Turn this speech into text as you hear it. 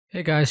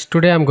Hey guys,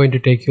 today I'm going to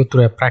take you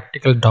through a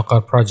practical Docker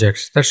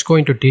project that's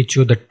going to teach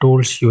you the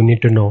tools you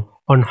need to know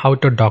on how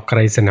to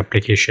Dockerize an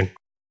application.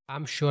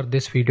 I'm sure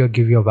this video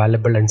gives you a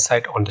valuable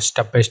insight on the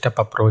step-by-step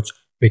approach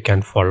we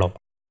can follow.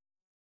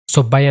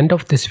 So by end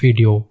of this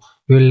video,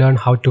 we will learn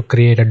how to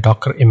create a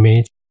Docker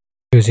image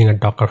using a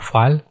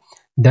Dockerfile,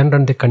 then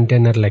run the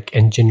container like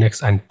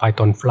Nginx and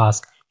Python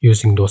Flask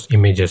using those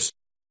images.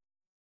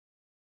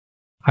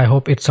 I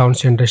hope it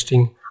sounds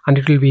interesting and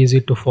it will be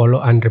easy to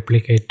follow and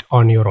replicate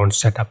on your own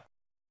setup.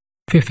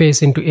 If you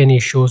face into any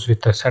issues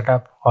with the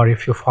setup or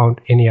if you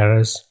found any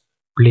errors,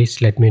 please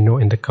let me know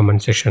in the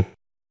comment section.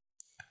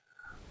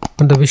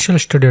 On the Visual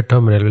Studio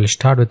terminal, we'll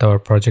start with our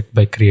project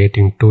by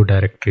creating two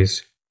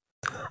directories.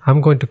 I'm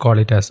going to call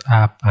it as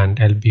app and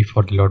lb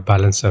for the load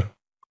balancer.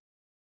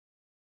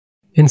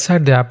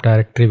 Inside the app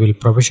directory, we'll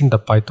provision the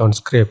Python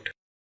script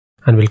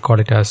and we'll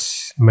call it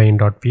as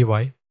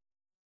main.py.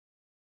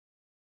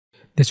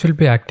 This will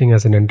be acting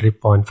as an entry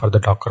point for the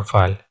Docker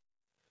file.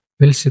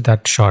 We'll see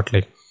that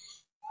shortly.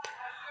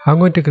 I'm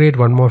going to create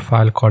one more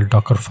file called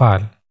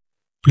Dockerfile.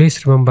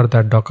 Please remember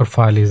that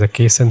Dockerfile is a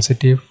case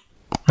sensitive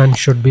and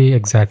should be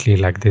exactly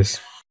like this.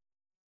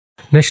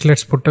 Next,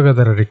 let's put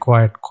together a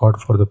required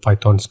code for the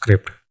Python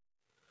script.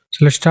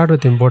 So let's start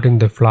with importing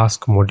the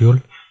Flask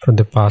module from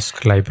the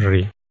Flask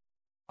library.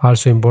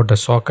 Also import the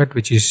socket,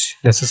 which is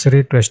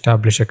necessary to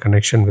establish a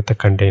connection with the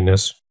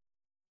containers.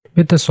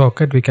 With the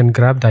socket, we can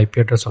grab the IP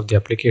address of the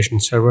application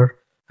server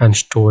and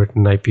store it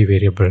in an IP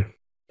variable.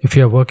 If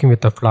you are working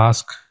with a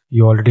Flask,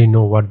 you already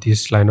know what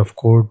this line of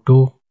code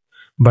do.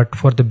 But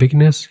for the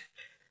beginners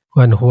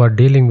and who are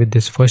dealing with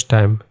this first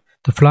time,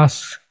 the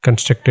Flask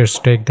constructors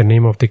take the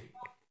name of the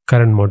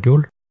current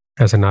module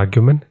as an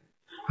argument,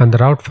 and the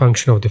route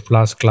function of the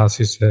Flask class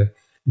is a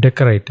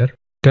decorator,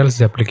 tells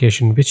the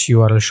application which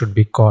URL should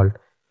be called,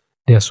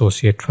 the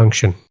associate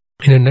function.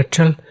 In a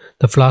nutshell,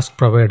 the Flask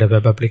provides a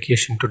web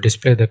application to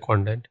display the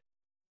content,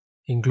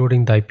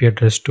 including the IP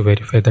address to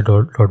verify the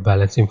load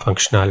balancing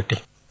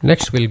functionality.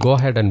 Next, we'll go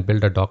ahead and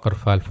build a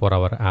Dockerfile for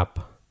our app.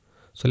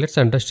 So let's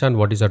understand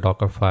what is a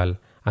Dockerfile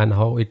and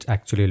how it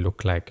actually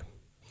looks like.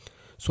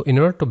 So in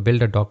order to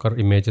build a Docker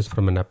images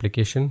from an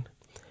application,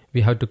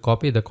 we have to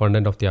copy the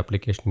content of the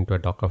application into a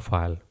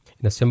Dockerfile.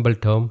 In a simple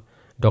term,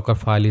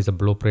 Dockerfile is a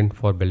blueprint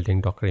for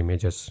building Docker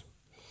images.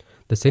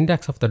 The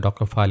syntax of the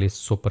Dockerfile is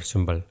super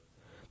simple.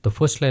 The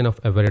first line of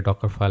every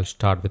Dockerfile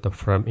starts with a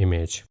from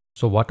image.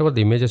 So whatever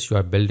the images you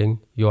are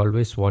building, you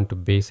always want to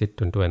base it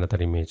into another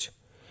image.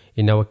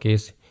 In our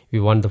case,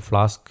 we want the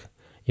Flask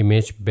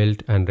image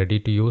built and ready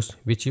to use,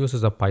 which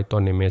uses a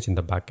Python image in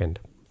the backend.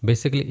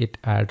 Basically, it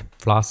adds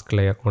Flask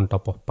layer on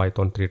top of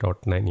Python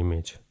 3.9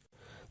 image.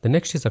 The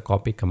next is a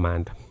copy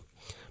command.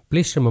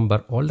 Please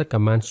remember all the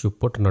commands you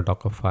put on a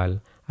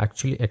Dockerfile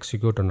actually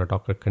execute on a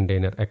Docker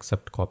container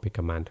except copy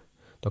command.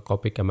 The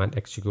copy command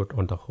executes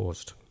on the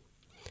host.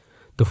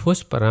 The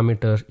first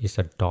parameter is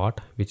a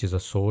dot, which is a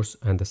source,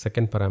 and the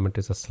second parameter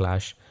is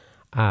a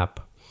 /app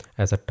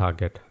as a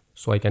target.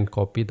 So I can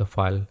copy the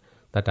file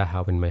that I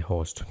have in my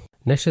host.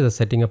 Next is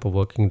setting up a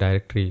working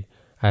directory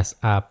as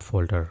app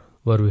folder,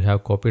 where we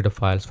have copied the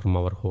files from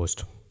our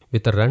host.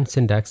 With the run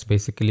syntax,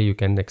 basically you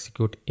can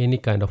execute any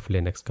kind of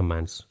Linux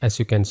commands. As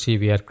you can see,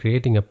 we are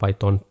creating a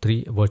Python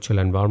 3 virtual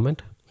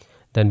environment.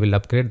 Then we'll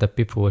upgrade the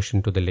pip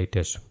version to the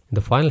latest. In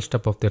the final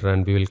step of the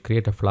run, we will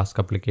create a Flask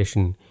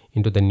application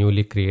into the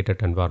newly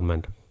created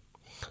environment.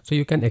 So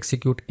you can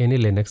execute any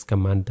Linux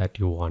command that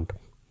you want.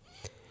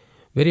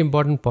 Very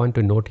important point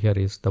to note here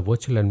is the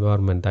virtual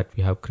environment that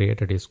we have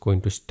created is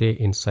going to stay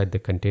inside the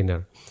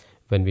container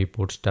when we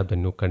bootstrap the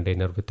new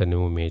container with a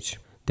new image.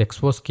 The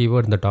expose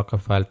keyword in the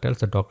Dockerfile tells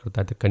the Docker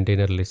that the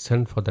container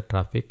listens for the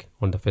traffic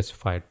on the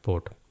specified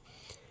port.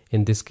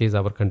 In this case,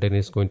 our container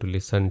is going to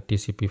listen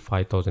TCP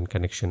 5000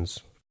 connections.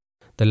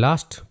 The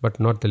last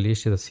but not the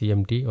least is the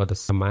CMD or the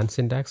command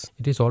syntax.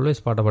 It is always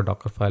part of a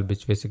Dockerfile,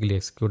 which basically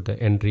executes the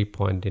entry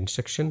point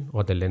instruction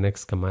or the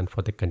Linux command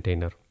for the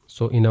container.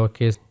 So in our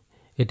case,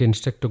 it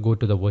instructs to go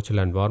to the virtual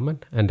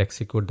environment and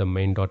execute the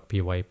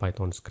main.py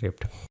Python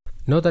script.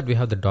 Now that we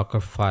have the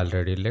Dockerfile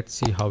ready, let's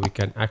see how we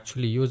can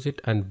actually use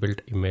it and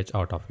build image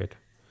out of it.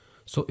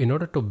 So in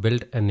order to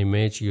build an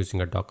image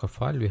using a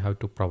Dockerfile, we have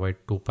to provide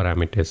two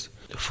parameters.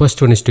 The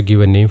first one is to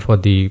give a name for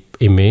the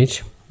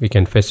image. We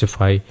can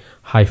specify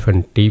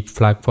 -t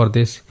flag for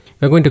this.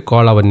 We're going to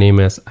call our name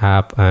as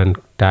app and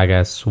tag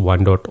as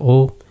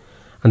 1.0.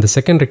 And the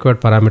second required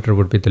parameter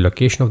would be the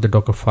location of the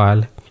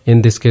Dockerfile.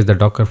 In this case, the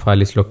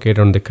Dockerfile is located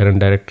on the current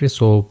directory,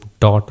 so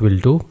dot will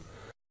do.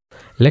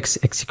 Let's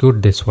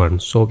execute this one.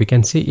 So we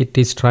can see it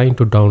is trying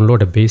to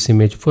download a base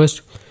image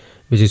first,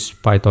 which is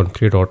Python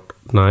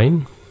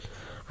 3.9.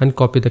 and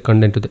copy the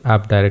content to the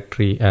app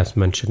directory as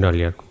mentioned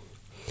earlier.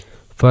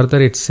 Further,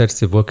 it sets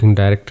the working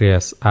directory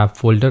as app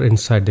folder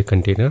inside the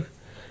container,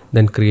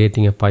 then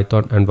creating a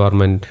Python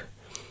environment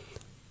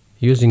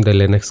using the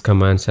Linux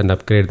commands and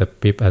upgrade the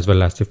pip as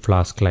well as the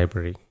Flask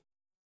library.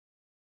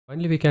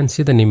 Finally, we can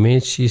see the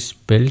image is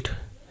built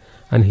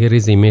and here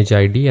is the image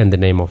ID and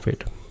the name of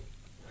it.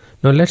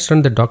 Now let's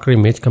run the Docker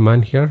image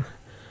command here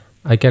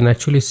I can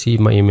actually see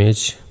my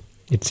image.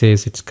 It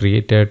says it's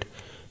created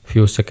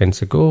few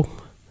seconds ago,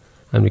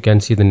 and we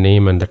can see the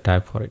name and the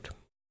tag for it.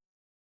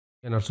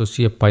 You can also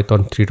see a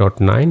Python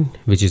 3.9,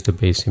 which is the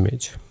base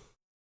image.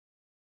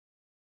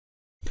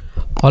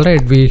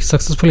 Alright, we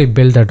successfully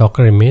built a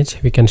Docker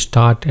image. We can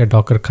start a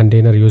Docker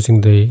container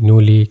using the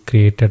newly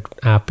created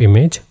app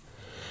image.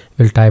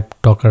 We'll type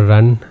docker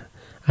run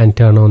and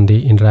turn on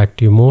the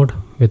interactive mode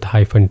with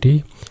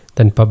 -t.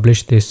 Then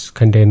publish this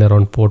container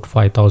on port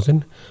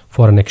 5000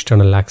 for an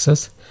external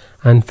access,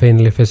 and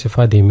finally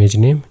specify the image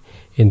name.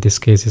 In this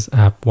case is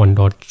app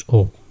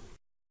 1.0.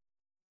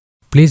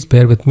 Please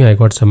bear with me, I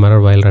got some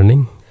error while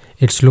running.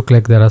 It's look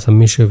like there are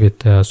some issue with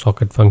the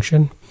socket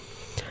function.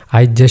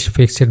 I just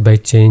fixed it by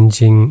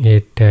changing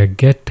it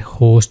get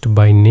host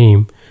by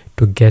name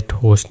to get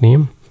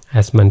hostname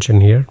as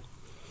mentioned here.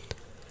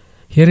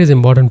 Here is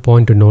important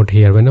point to note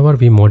here. Whenever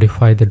we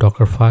modify the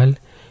Docker file,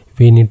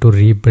 we need to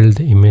rebuild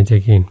the image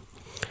again.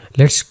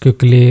 Let's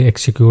quickly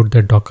execute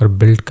the docker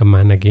build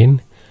command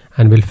again,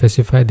 and we'll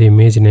specify the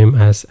image name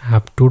as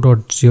app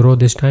 2.0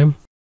 this time.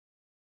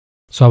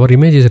 So our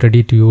image is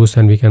ready to use,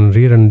 and we can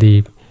rerun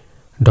the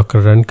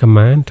docker run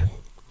command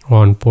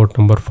on port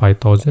number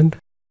 5000.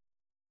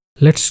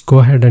 Let's go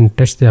ahead and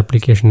test the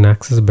application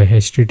access by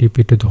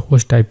HTTP to the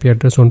host IP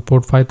address on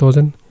port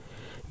 5000.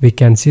 We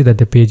can see that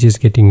the page is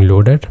getting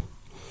loaded,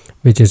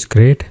 which is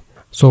great.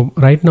 So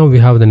right now we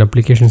have an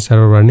application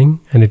server running,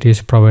 and it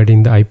is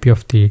providing the IP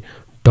of the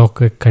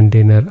Docker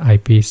container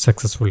IP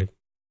successfully.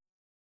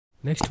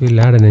 Next, we'll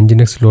add an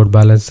Nginx load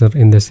balancer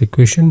in this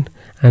equation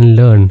and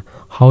learn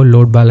how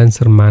load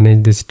balancer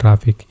manage this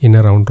traffic in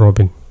a round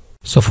robin.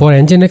 So for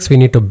Nginx, we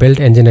need to build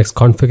Nginx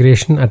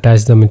configuration,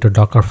 attach them into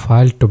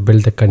Dockerfile to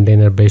build the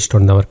container based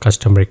on our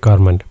custom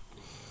requirement.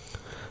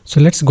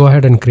 So let's go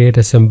ahead and create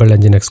a simple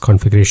Nginx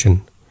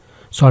configuration.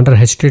 So under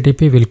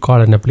HTTP, we'll call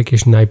an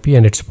application IP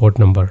and its port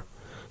number.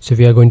 So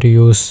we are going to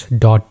use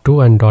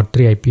 .2 and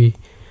 .3 IP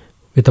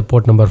with a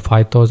port number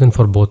 5000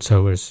 for both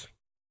servers.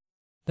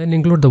 Then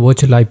include the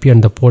virtual IP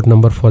and the port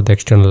number for the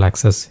external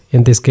access.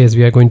 In this case,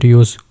 we are going to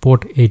use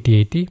port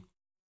 8080.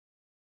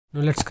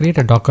 Now let's create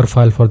a Docker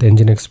file for the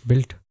Nginx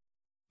build.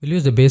 We'll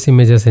use the base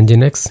image as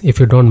Nginx. If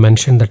you don't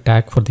mention the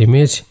tag for the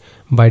image,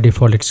 by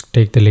default it's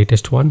take the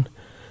latest one.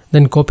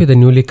 Then copy the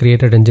newly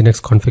created Nginx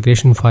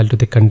configuration file to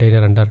the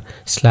container under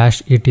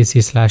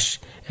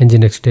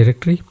 /etc/nginx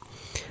directory.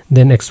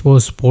 Then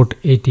expose port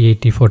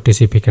 8080 for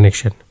TCP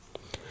connection.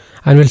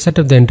 And we'll set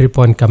up the entry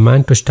point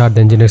command to start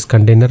the Nginx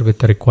container with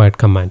the required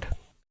command.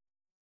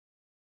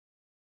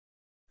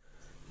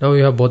 Now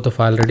we have both the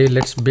file ready.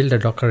 Let's build a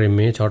Docker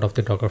image out of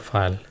the Docker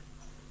file.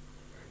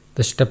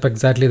 The step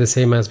exactly the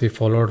same as we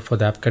followed for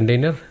the app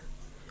container.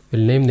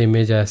 We'll name the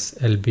image as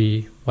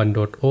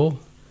lb1.o.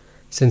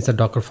 Since the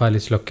Docker file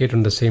is located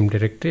in the same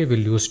directory, we'll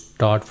use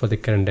dot for the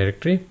current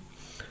directory.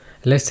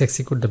 Let's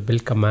execute the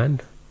build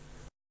command.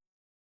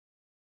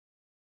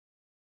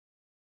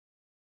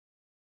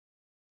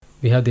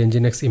 We have the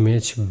Nginx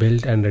image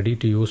built and ready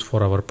to use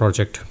for our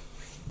project.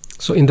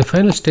 So in the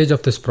final stage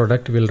of this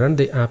product, we'll run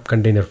the app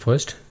container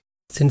first.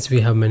 Since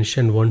we have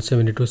mentioned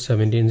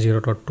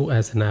 172.17.0.2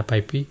 as an app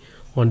IP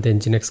on the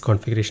Nginx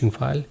configuration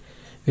file,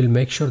 we'll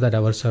make sure that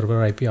our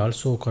server IP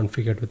also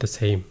configured with the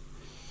same.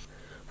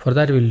 For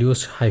that, we'll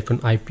use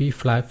 -IP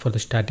flag for the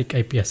static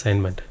IP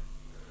assignment.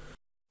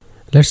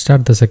 Let's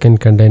start the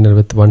second container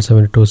with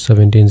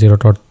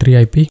 172.17.0.3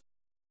 IP.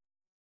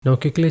 Now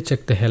quickly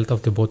check the health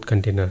of the both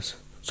containers.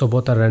 So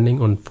both are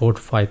running on port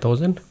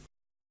 5000.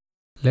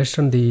 Let's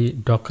run the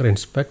docker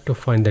inspect to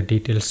find the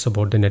details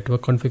about the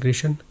network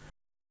configuration.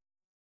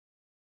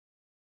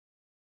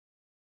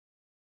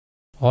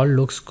 All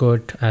looks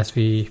good as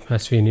we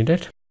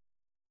needed.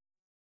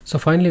 So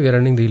finally, we're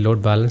running the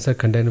load balancer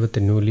container with the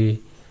newly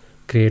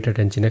created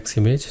Nginx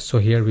image. So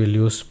here we'll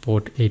use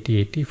port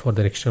 8080 for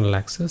the external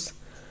access.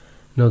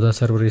 Now the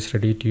server is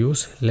ready to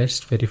use. Let's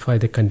verify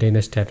the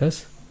container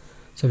status.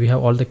 So we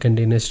have all the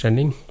containers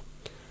running.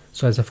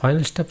 So as a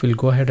final step, we'll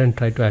go ahead and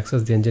try to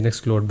access the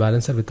Nginx load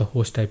balancer with the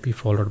host IP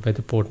followed by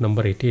the port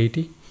number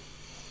 8080.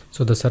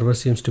 So the server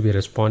seems to be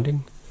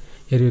responding.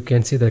 Here you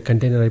can see the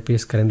container IP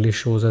is currently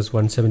shows as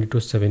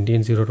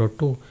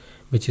 172.17.0.2,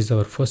 which is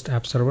our first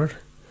app server.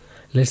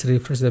 Let's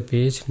refresh the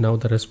page. Now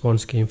the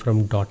response came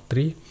from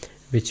 .3,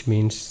 which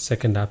means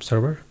second app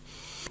server.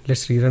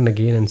 Let's rerun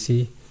again and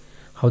see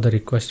how the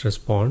request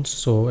responds.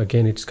 So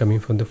again, it's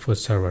coming from the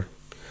first server.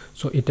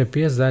 So it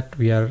appears that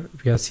we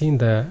are seeing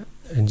the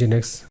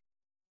Nginx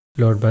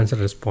load balancer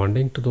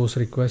responding to those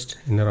requests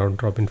in a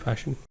round robin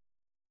fashion.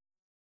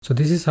 So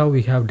this is how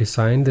we have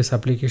designed this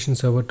application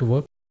server to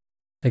work.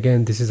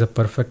 Again, this is a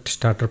perfect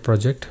starter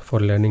project for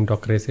learning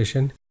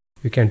Dockerization.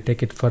 You can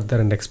take it further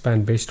and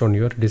expand based on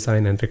your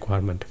design and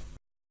requirement.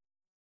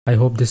 I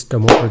hope this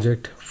demo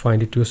project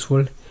find it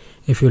useful.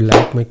 If you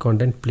like my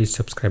content, please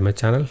subscribe my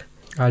channel.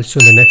 I'll see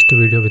you in the next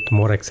video with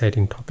more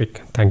exciting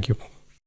topic. Thank you.